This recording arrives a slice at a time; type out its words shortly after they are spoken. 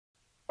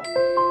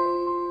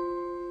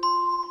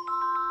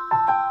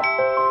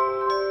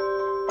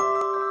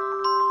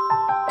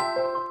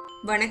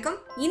வணக்கம்.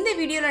 இந்த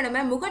வீடியோல நம்ம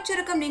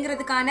முகச்சுருக்கம்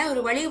நீங்கிறதுக்கான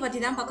ஒரு வழியை பத்தி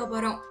தான் பார்க்க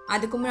போறோம்.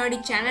 அதுக்கு முன்னாடி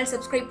சேனல்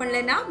சப்ஸ்கிரைப்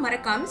பண்ணலனா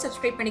மறக்காம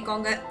சப்ஸ்கிரைப்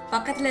பண்ணிக்கோங்க.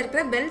 பக்கத்துல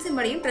இருக்கிற பெல்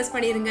சிம்பலையும் பிரஸ்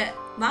பண்ணிருங்க.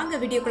 வாங்க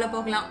வீடியோக்குள்ள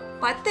போகலாம்.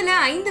 10ல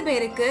 5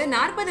 பேருக்கு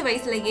 40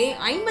 வயசுலயே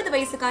 50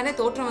 வயசுக்கான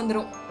தோற்றம்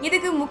வந்துரும்.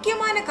 இதுக்கு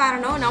முக்கியமான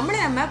காரணம்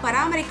நம்ம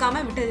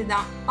பராமரிக்காம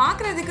விட்டதுதான்.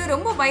 பாக்குறதுக்கு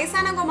ரொம்ப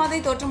வயசானவங்க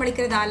மாதிரி தோற்றம்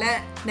அளிக்கிறதால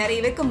நிறைய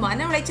பேருக்கு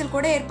மன உளைச்சல்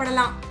கூட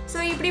ஏற்படலாம். சோ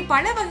இப்படி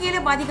பல வகையில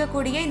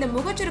பாதிக்கக்கூடிய இந்த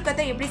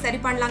முகச்சுருக்கத்தை எப்படி சரி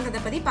பண்ணலாங்கிறத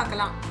பத்தி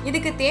பார்க்கலாம்.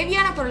 இதுக்கு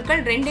தேவையான பொருட்கள்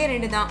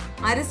ரெண்டு தான்.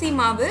 அரிசி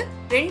மாவு,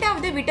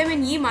 ரெண்டாவது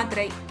விட்டமின் இ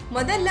மாத்திரை.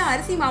 முதல்ல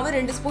அரிசி மாவு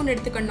 2 ஸ்பூன்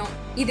எடுத்துக்கணும்.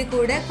 இது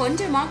கூட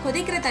கொஞ்சமா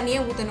கொதிக்கிற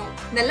தண்ணியை ஊத்தணும்.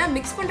 நல்லா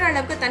மிக்ஸ் பண்ற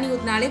அளவுக்கு தண்ணி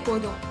ஊத்தினாலே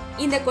போதும்.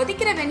 இந்த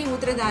கொதிக்கிற வெண்ணி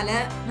ஊத்துறதால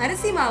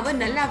அரிசி மாவு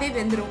நல்லாவே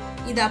வெந்துரும்.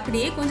 இது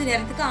அப்படியே கொஞ்ச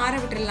நேரத்துக்கு ஆற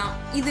விட்டுறலாம்.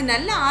 இது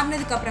நல்லா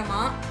ஆறுனதுக்கு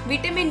அப்புறமா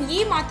விட்டமின் இ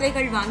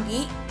மாத்திரைகள்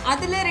வாங்கி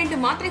அதுல 2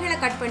 மாத்திரைகளை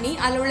கட் பண்ணி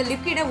அதுல உள்ள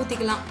லிக்விட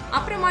ஊத்திக்கலாம்.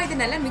 அப்புறமா இதை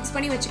நல்லா மிக்ஸ்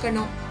பண்ணி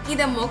வச்சுக்கணும்.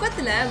 இத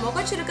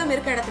முகச்சுருக்கம்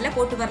இருக்க இடத்துல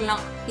போட்டு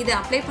வரலாம். இதை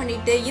அப்ளை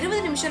பண்ணிட்டு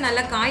 20 நிமிஷம்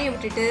நல்லா காய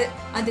விட்டுட்டு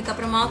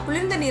அதுக்கப்புறமா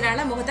குளிர்ந்த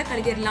நீரால முகத்தை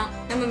கழுவிடலாம்.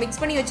 நம்ம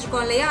மிக்ஸ் பண்ணி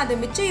வச்சிருக்கோம் இல்லையா, அது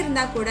மிச்சம்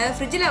இருந்தா கூட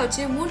ஃப்ரிட்ஜ்ல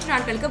வச்சு 3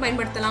 நாட்களுக்கு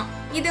பயன்படுத்தலாம்.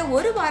 இதை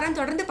 1 வாரம்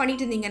தொடர்ந்து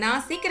பண்ணிட்டு இருந்தீங்கன்னா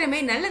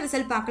சீக்கிரமே நல்ல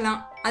ரிசல்ட் பார்க்கலாம்.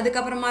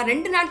 அதுக்கப்புறமா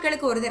 2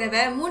 நாட்களுக்கு ஒரு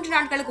தடவை, 3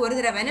 நாட்களுக்கு ஒரு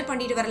தடவைன்னு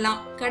பண்ணிட்டு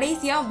வரலாம்.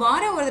 கடைசியா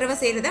வாரம் ஒரு தடவை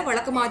செய்யறத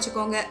வழக்கமா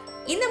வச்சுக்கோங்க.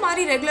 இந்த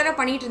மாதிரி ரெகுலரா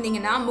பண்ணிட்டு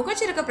இருந்தீங்கன்னா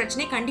முகச்சுருக்க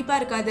பிரச்சனை கண்டிப்பா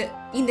இருக்காது.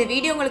 இந்த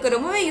வீடியோ உங்களுக்கு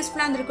ரொம்பவே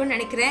யூஸ்ஃபுல்லா இருந்திருக்கும்னு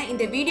நினைக்கிறேன்.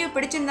 இந்த வீடியோ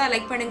பிடிச்சிருந்தா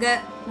லைக் பண்ணுங்க.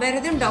 வேற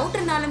எதுவும் டவுட்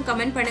இருந்தாலும்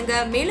கமெண்ட் பண்ணுங்க.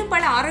 மேலும்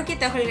பல ஆரோக்கிய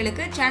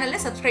தகவல்களுக்கு சேனலை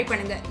சப்ஸ்கிரைப்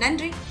பண்ணுங்க.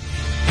 நன்றி.